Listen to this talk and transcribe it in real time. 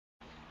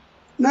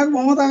那个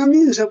文化大革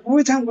命的时候不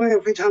会唱歌也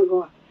会唱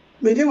歌，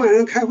每天晚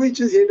上开会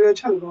之前都要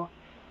唱歌。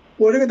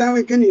我这个单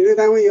位跟你这个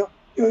单位要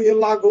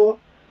拉歌。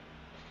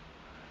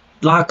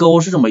拉钩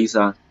是什么意思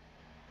啊？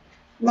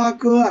拉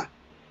歌啊，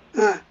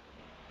啊。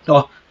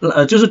哦，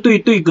就是对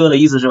歌的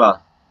意思是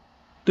吧？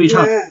对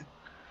唱。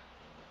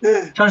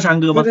唱山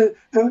歌吗？或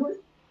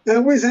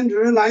者卫生主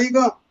任来一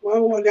个，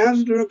我粮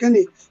食主任跟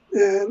你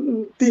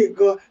对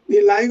歌，你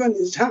来一个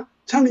你唱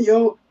了以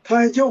后，他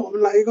还叫我们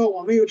来一个，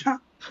我们又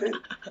唱。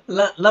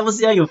那不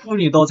是要有妇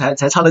女多才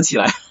唱得起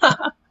来？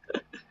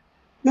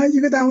那一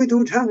个单位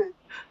都唱呢。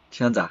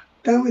这样子啊？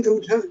单位都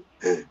唱，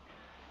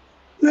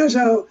那时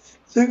候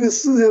这个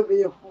思想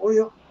比较活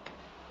跃。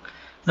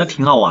那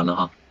挺好玩的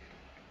哈。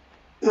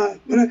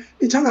不是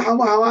你唱的好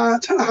不好啊？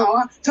唱的好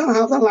啊，唱的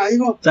好再来一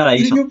个，再来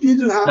一首，就逼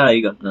着他，再来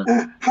一个，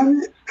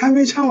还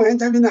没唱完，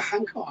在边上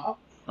喊口号，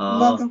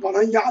那都把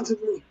他压制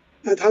住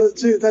了，他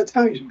只有再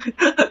唱一首。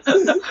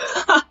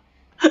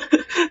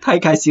太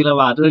开心了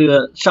吧！这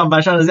个上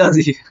班上的这样子，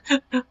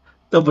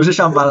都不是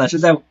上班了，是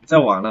在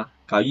玩了，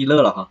搞娱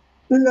乐了哈。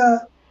那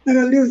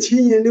个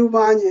67年、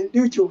68年、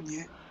69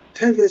年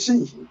特别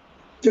盛行，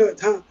就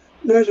唱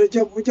那时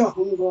候不叫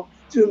红歌，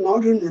就是毛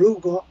主席怒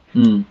歌。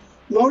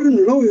毛主席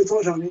怒有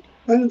多少呢？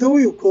反正都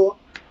有歌。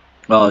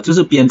就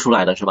是编出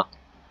来的是吧？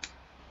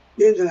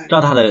编出来。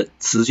照他的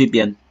词去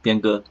编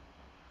歌。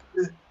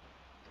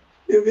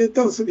有个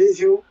斗士貔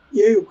貅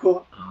也有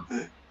歌。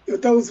有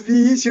斗士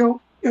貔貅，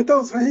有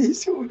斗穿一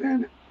袖这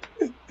样的，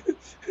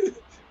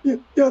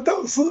有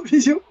斗士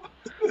貔貅。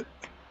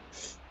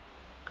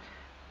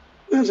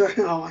那是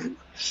很好玩。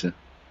是。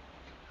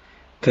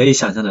可以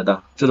想象得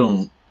到，这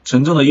种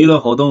群众的娱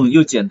乐活动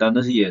又简单，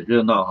但是也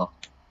热闹哈。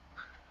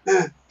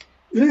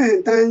人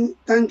很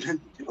单纯，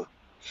对吧？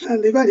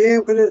礼拜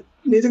天或者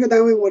你这个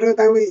单位我这个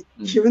单位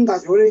气氛打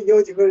球的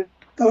有几个人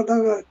到那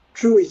个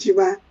村委机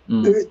关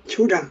那个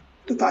球场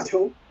都打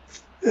球，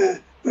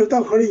或者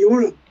到河里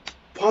游泳、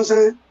爬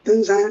山、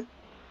登山，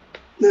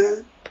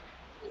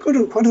各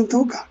种活动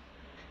都搞。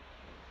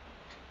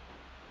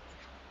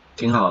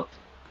挺好。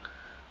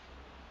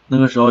那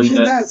个时候应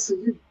该。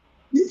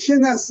现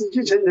在死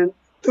气沉沉，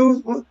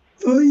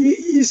都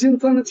一心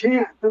钻着钱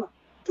眼，对吧？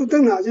都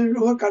动脑筋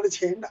如何搞的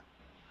钱的。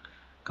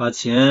搞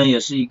钱也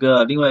是一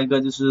个，另外一个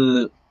就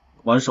是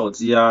玩手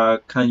机啊、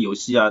看游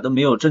戏啊，都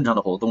没有正常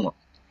的活动了。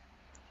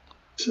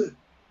是，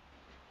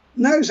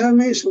那个时候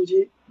没有手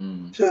机，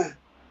是吧？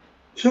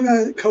说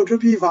个口诛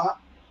笔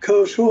伐、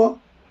口说、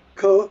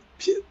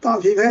大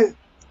批判，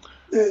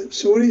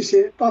手里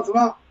写大字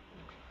报，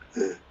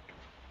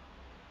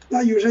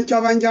那有时候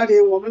加班加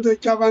点，我们都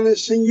加班到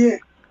深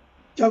夜，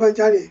加班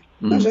加点，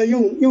那时候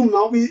用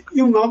毛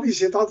笔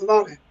写大字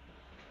报的。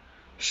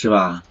是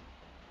吧？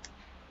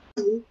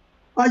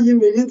阿姨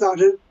每天早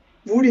晨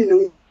5点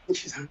钟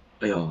起床。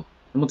哎呦，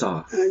那么早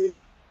啊？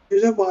有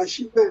时候把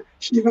稀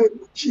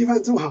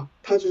饭做好，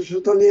她就去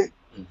锻炼。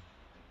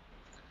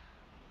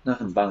那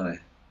很棒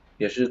哎，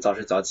也是早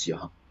睡早起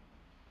哈。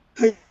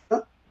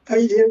她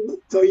一天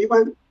走1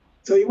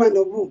万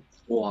多步。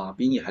哇，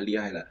比你还厉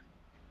害了。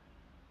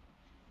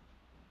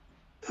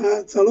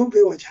她走路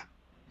比我强，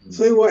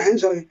所以我很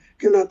少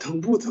跟她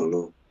同步走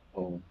路。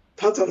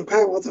她走得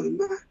快，我走得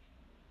慢。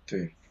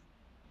对。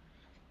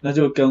那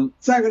就跟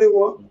再一个呢，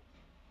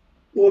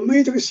我没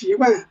有这个习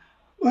惯。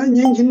我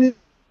年轻的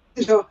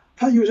时候，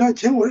他有时候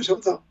牵我的手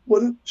走，我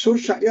的手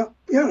甩掉，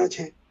不要他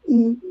牵。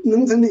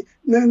农村的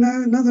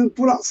那种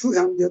不老思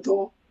想比较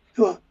多，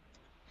是吧？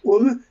我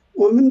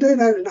们这一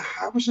代人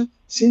还不是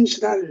新时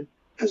代的人，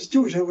还是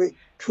旧社会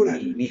出来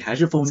的。你还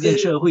是封建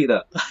社会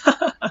的。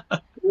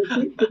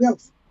不叫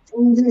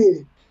封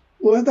建，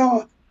我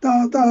到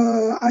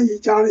阿姨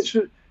家里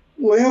去，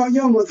我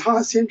要么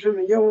她先出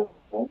门，要么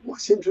我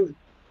先出门。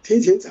提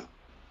前走，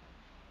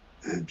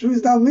注意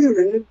到没有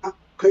人的地方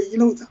可以一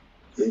路走，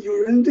有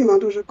人的地方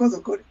都是各走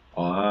各的。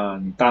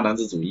你大男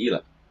子主义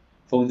了，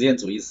封建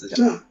主义思想。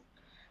是啊。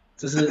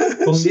这是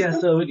封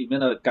建社会里面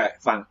的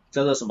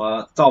叫做什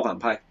么造反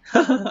派？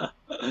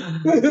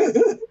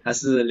还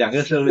是两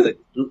个社会的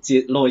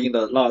烙印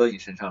都烙到你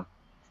身上？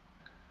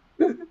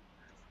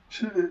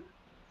是，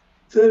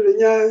所以人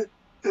家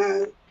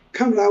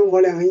看不来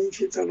我两个一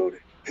起走路的，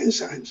很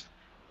少。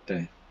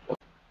对。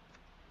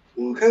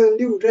我看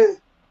6镇。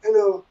看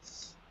到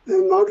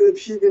毛主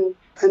席批评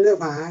彭德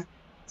怀，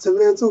怎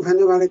么样做彭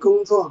德怀的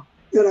工作，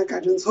要来改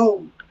正错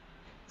误。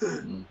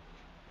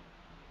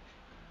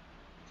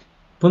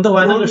彭德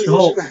怀那个时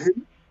候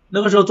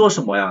做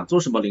什么呀？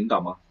做什么领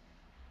导吗？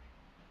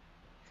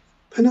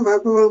彭德怀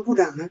国防部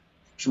长啊。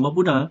什么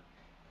部长？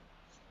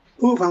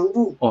国防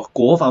部。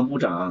国防部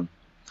长。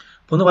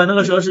彭德怀那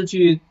个时候是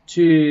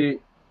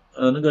去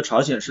那个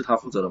朝鲜是他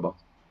负责的吧？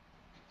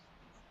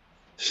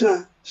是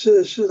啊，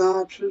是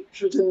他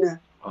出征的。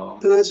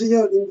本来是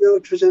要林彪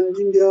出征，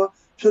林彪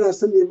说他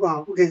身体不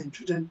好，不肯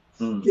出征。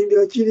林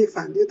彪极力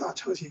反对打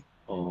朝鲜。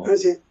而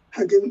且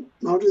还跟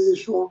毛主席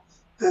说，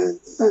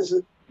但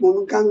是我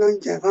们刚刚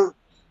解放，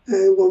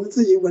我们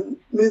自己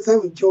没站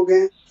稳脚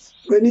跟，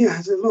国内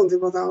还是乱七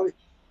八糟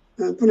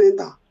的，不能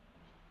打。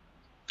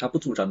他不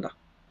主张打。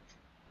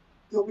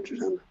他不主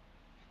张打。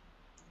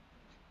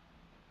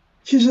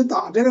其实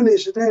打这个呢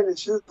是这样的，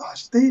是打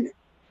是对的，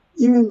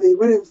因为美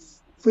国的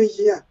飞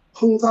机啊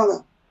轰炸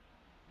了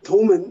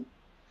图门，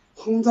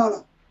轰炸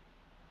了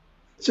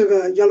这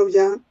个鸭绿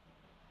江，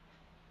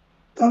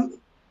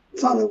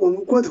炸了我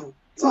们国土，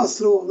炸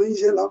死了我们一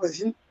些老百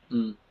姓，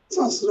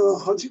炸死了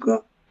好几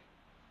个，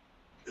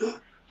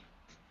啊，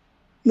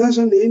那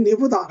时候你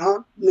不打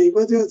他，美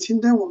国就要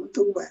侵占我们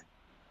东北。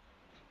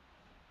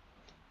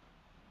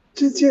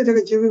借这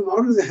个机会，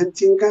毛主席很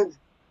精干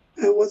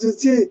的，我就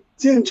借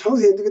朝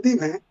鲜这个地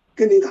盘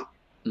跟你打，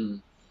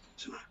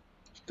是吧？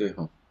对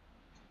哈。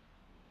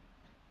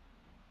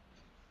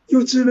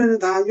又支配了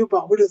他，又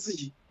保护了自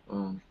己，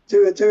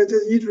这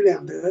是一举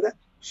两得的。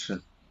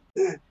是。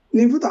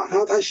你不打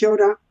他，他嚣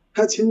张，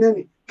他侵略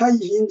你，他已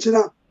经知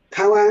道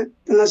台湾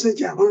本来是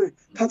解放人，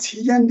他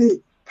旗舰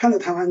地派了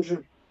台湾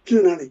去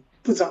那里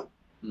不走，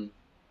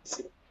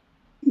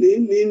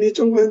你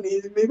中国人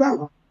你没办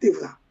法对付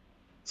他，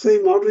所以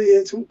毛主席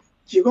也从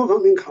几个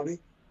方面考虑，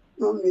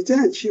你这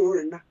样欺负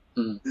人呢，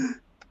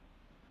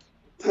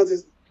他就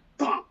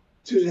打，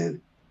就这样。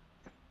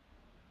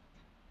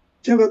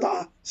结果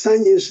打3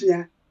年时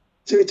间，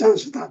这个仗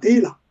是打对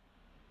了。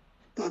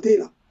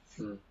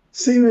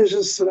虽然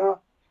是死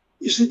了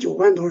19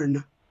万多人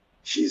呢，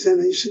牺牲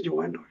了19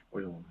万多人。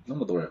哎呦，那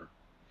么多人。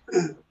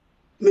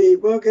美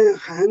国跟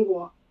韩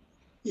国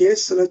也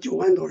死了9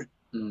万多人。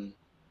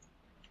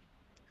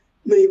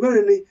美国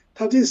人呢，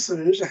他对死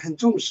人是很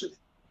重视的。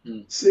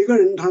死一个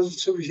人他是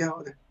吃不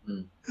消的。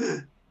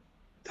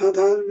他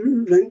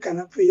人感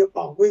到比较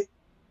宝贵，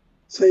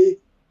所以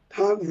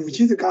他武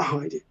器就搞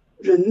好一点，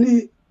人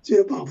呢就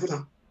要保护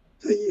他。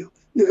所以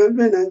那个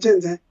越南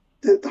战争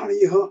打了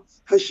以后，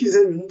他牺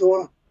牲人多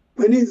了，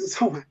国内是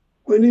造反，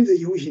国内是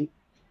游行，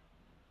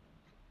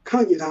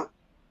抗议他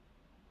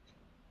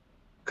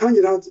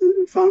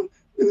方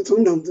那个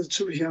总统都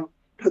吃不消，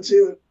他只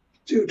有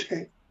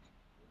拆，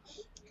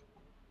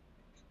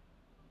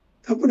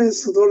他不能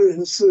死多了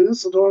人，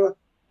死多了，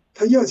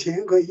他要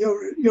钱可以，要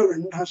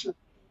人他是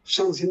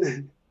伤心的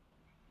很。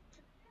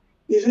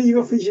你说一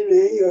个飞行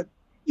员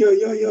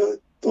要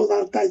多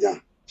大的代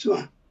价，是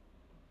吧？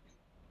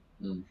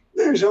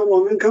那个时候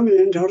我们抗美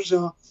援朝的时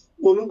候，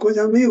我们国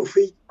家没有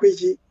飞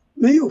机，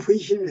没有飞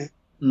行员。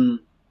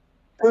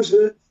当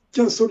时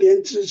叫苏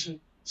联支持，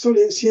苏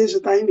联先是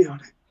答应了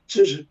的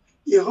支持，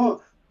以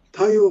后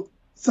他又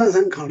再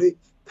三考虑，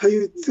他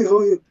又最后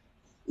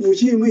武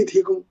器又没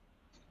提供，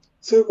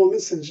所以我们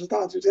损失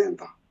大，就这样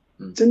打。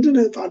真正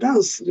的打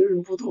仗死的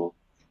人不多，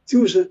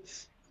就是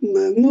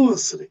饿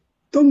死的、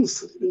冻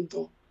死的人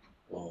多。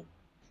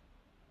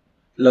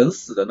冷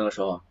死的那个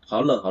时候，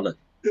好冷好冷。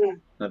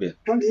那边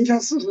他零下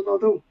40多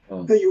度，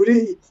他有的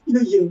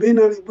要隐蔽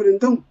那里不能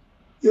动，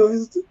要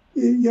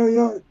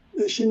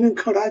形成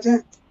靠拉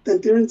阵，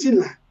等敌人进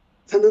来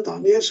才能打。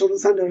你要守在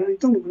山头上，你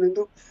动都不能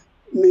动，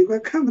美国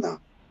看不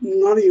到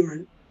哪里有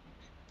人，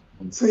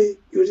所以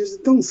有的是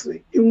冻死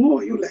的，又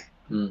饿又累。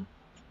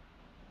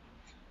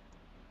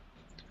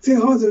最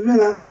后是越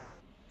南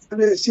那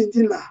边先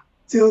进了，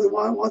最后是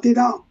挖地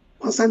道、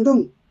挖山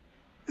洞。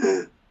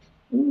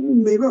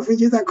美国飞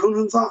机在空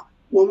中炸，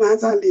我们还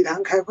在礼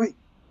堂开会，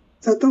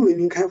在洞里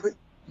面开会。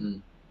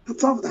他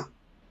炸不到，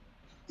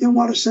要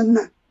挖的深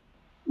了，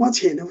挖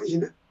浅的不行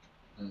了。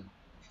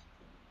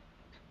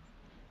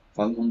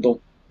防空洞。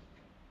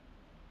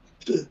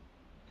是。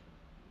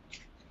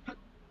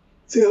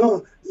最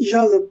后一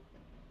下子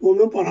我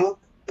们把他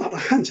打到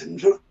汉城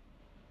去了，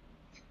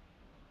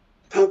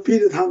他逼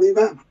着他没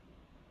办法。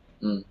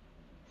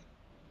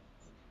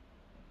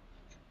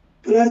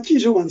本来继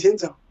续往前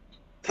走，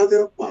他就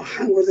要把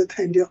韩国再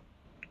吞掉。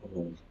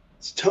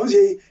朝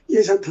鲜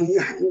也想统一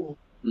韩国，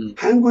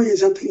韩国也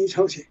想统一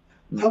朝鲜。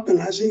他本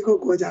来是一个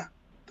国家，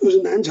都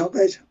是南朝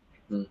北朝。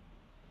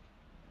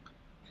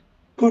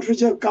过去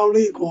叫高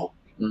丽国，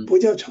不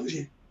叫朝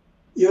鲜，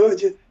以后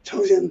就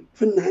朝鲜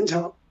分南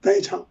朝北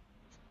朝。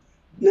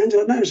南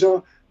朝那时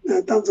候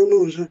当总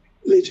统是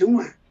李承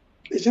晚，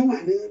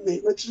呢美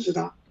国支持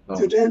他，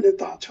就这样的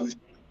打朝鲜，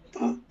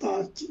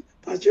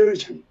打金日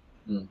成。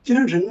金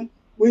日成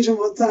为什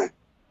么在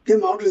跟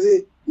毛主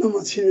席那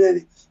么亲热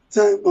呢？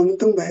在我们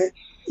东北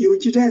游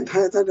击战，他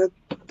也在这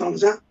打了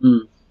仗。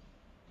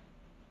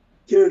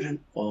金日成。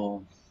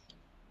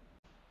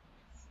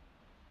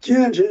金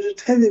日成是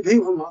特别佩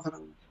服毛泽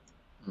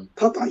东，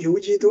他打游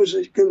击都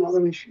是跟毛泽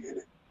东学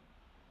的。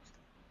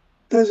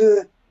但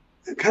是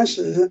开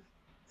始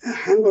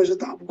韩国是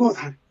打不过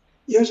他的，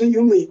要是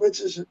有美国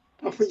支持，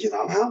打飞机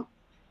打炮，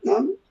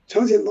那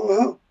朝鲜落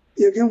后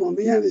也跟我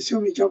们一样的消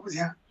灭脚步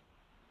枪。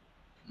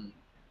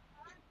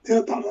要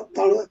打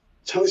了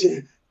朝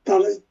鲜，打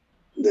了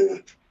那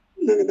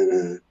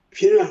个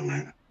平壤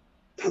来了，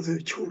他就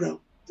求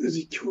饶，就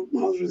是求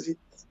毛主席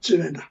支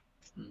援他。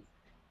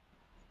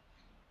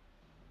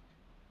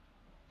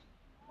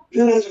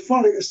原来是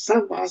放了一个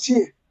38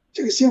线，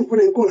这个线不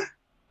能过来，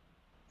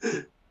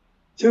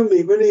就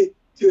美国呢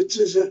就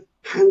支持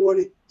韩国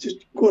呢就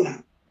过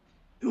来，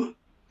对吧？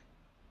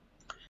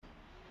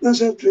那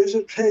时候主要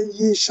是穿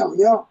衣少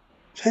药、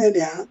穿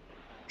粮、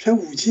穿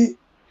武器，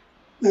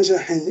那是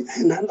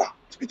很难打，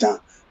这个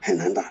仗很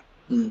难打。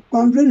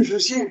光润石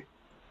县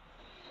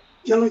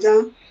鸭绿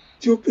江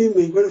就被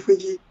美国的飞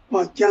机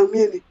把江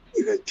面的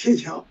一个铁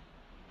桥，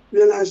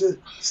原来是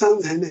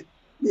3层的，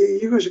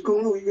一个是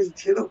公路，一个是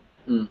铁路，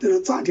都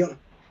给炸掉了，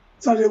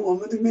炸掉我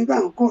们都没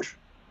办法过去。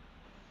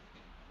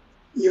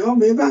以后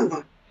没办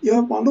法，以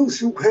后把路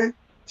修宽，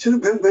修得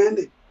宽宽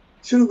的，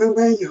修得宽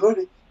宽以后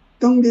呢，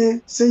东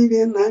边、西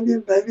边、南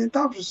边、北边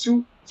到处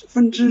修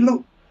分支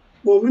路。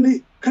我们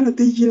呢看到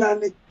飞机来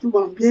呢，就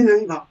往边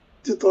上一跑，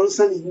就躲到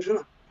森林去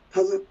了。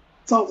他说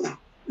照不到，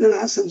原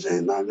来损失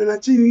很大，原来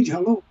只有一条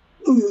路，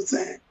路又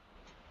窄，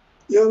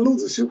以后路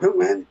子修宽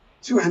宽的，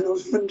修很多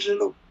分支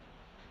路，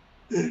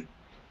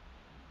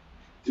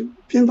就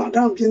边打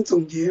仗边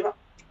总结了。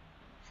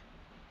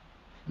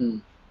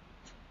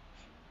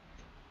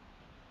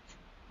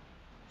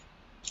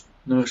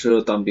那个时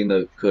候当兵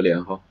的可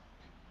怜哈。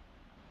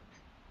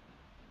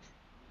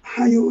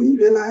还有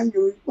原来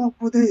有一帮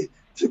部队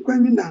是国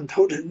民党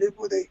投诚的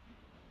部队，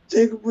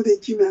这个部队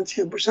基本上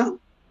填不上，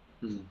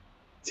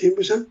填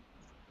不上。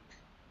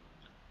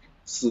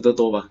死的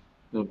多吧？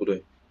那个部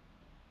队？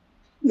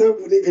那个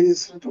部队肯定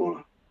死得多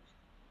了，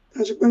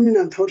他是国民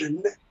党投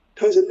诚的，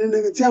投诚的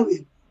那个将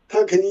领，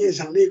他肯定也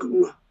想立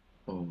功了，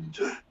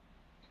是吧？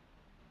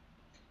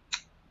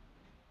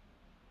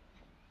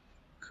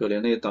可怜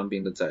那些当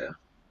兵的仔啊。